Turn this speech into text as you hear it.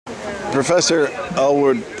Professor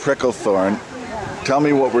Elwood Pricklethorne, tell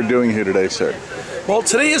me what we're doing here today, sir. Well,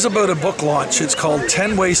 today is about a book launch. It's called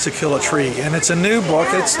 10 Ways to Kill a Tree, and it's a new book.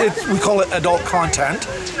 We call it adult content,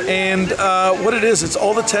 and what it is, it's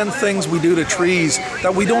all the 10 things we do to trees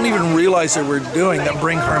that we don't even realize that we're doing that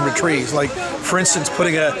bring harm to trees. Like, for instance,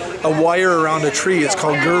 putting a wire around a tree. It's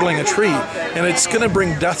called girdling a tree, and it's going to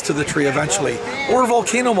bring death to the tree eventually. Or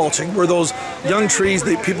volcano mulching, where those young trees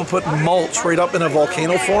that people put mulch right up in a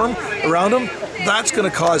volcano form around them. That's going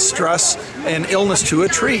to cause stress and illness to a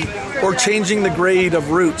tree. Or changing the grade of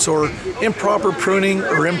roots, or improper pruning,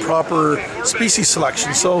 or improper species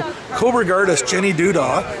selection. So Cobourg artist Jenny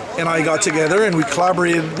Duda and I got together and we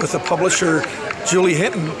collaborated with the publisher Julie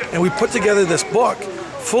Hinton, and we put together this book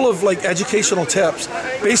full of like educational tips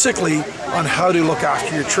basically on how to look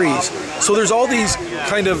after your trees. So there's all these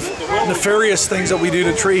kind of nefarious things that we do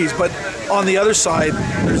to trees, but on the other side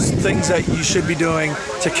there's things that you should be doing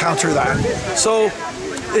to counter that. So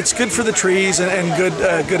it's good for the trees and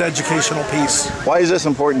good educational piece. Why is this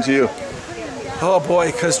important to you? Oh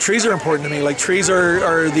boy, because trees are important to me. Like, trees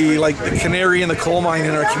are the canary in the coal mine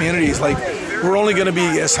in our communities. Like, we're only going to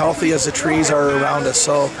be as healthy as the trees are around us.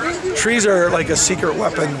 So trees are like a secret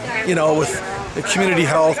weapon, you know, with the community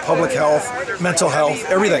health, public health, mental health,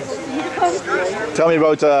 everything. Tell me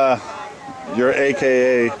about your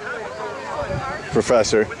AKA,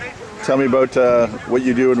 Professor. Tell me about what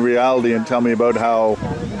you do in reality, and tell me about how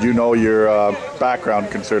you know your background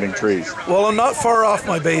concerning trees. Well, I'm not far off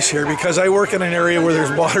my base here because I work in an area where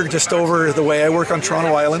there's water just over the way. I work on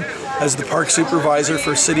Toronto Island as the park supervisor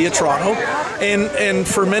for City of Toronto, and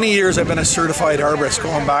for many years I've been a certified arborist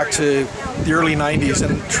going back to the early 90s,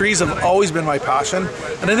 and trees have always been my passion.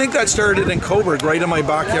 And I think that started in Cobourg, right in my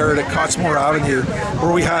backyard at Cottesmore Avenue,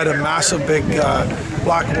 where we had a massive big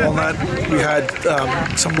black walnut. We had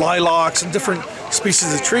some lilacs and different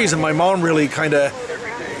species of trees, and my mom really kind of,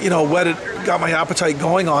 you know, got my appetite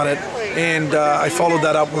going on it, and I followed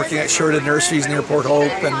that up working at Sheridan Nurseries near Port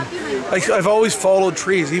Hope, and I've always followed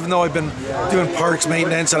trees, even though I've been doing parks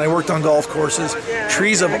maintenance and I worked on golf courses.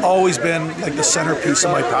 Trees have always been like the centerpiece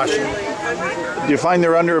of my passion. Do you find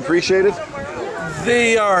they're underappreciated?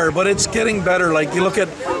 They are, but it's getting better. Like, you look at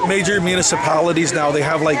major municipalities now, they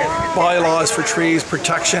have like bylaws for trees,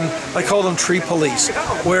 protection. I call them tree police,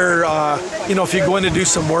 where you know, if you're going to do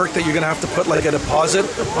some work, that you're going to have to put like a deposit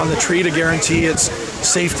on the tree to guarantee its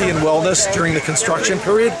safety and wellness during the construction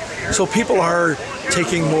period. So people are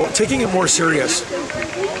taking it more serious.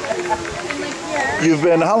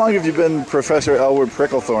 How long have you been Professor Elwood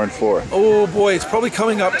Pricklethorne for? Oh boy, it's probably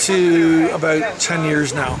coming up to about 10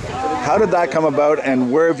 years now. How did that come about,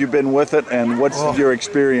 and where have you been with it, and what's your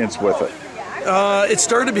experience with it? It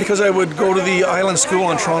started because I would go to the Island School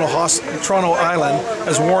on Toronto Island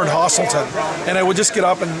as Warren Hosselton, and I would just get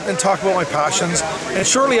up and talk about my passions. And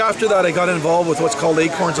shortly after that, I got involved with what's called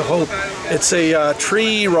Acorns of Hope. It's a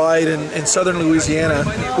tree ride in southern Louisiana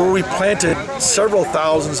where we planted several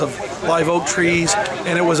thousands of live oak trees,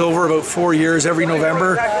 and it was over about 4 years every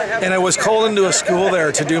November. And I was called into a school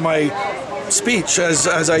there to do my speech,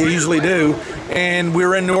 as I usually do. And we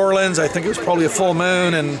were in New Orleans. I think it was probably a full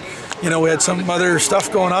moon, and you know, we had some other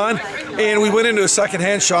stuff going on, and we went into a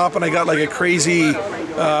secondhand shop, and I got like a crazy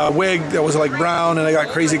wig that was like brown, and I got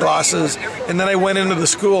crazy glasses, and then I went into the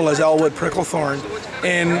school as Elwood Pricklethorne,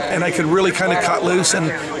 and I could really kind of cut loose,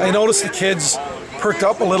 and I noticed the kids perked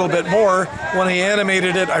up a little bit more. When I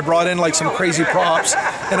animated it, I brought in like some crazy props,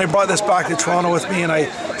 and I brought this back to Toronto with me, and I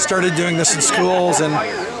started doing this in schools, and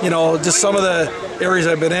you know, just some of the areas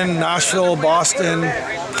I've been in: Nashville, Boston,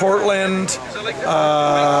 Portland,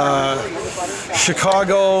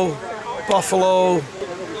 Chicago, Buffalo,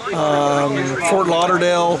 Fort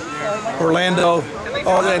Lauderdale, Orlando.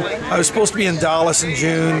 Oh, and I was supposed to be in Dallas in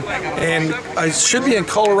June, and I should be in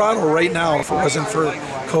Colorado right now if it wasn't for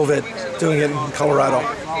COVID, doing it in Colorado.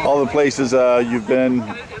 All the places you've been,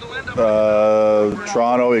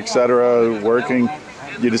 Toronto, etc., working,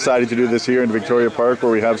 you decided to do this here in Victoria Park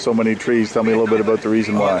where we have so many trees. Tell me a little bit about the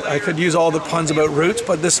reason why. I could use all the puns about roots,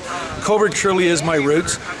 but this Cobourg truly is my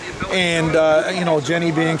roots. And, you know,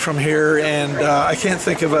 Jenny being from here, and I can't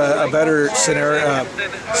think of a better scenario,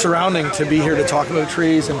 surrounding to be here to talk about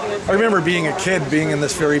trees. And I remember being a kid, being in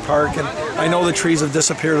this very park, and I know the trees have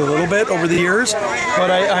disappeared a little bit over the years,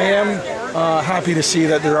 but I am happy to see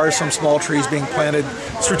that there are some small trees being planted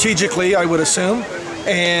strategically, I would assume.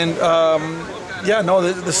 And yeah, no,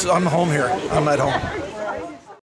 I'm home here. I'm at home.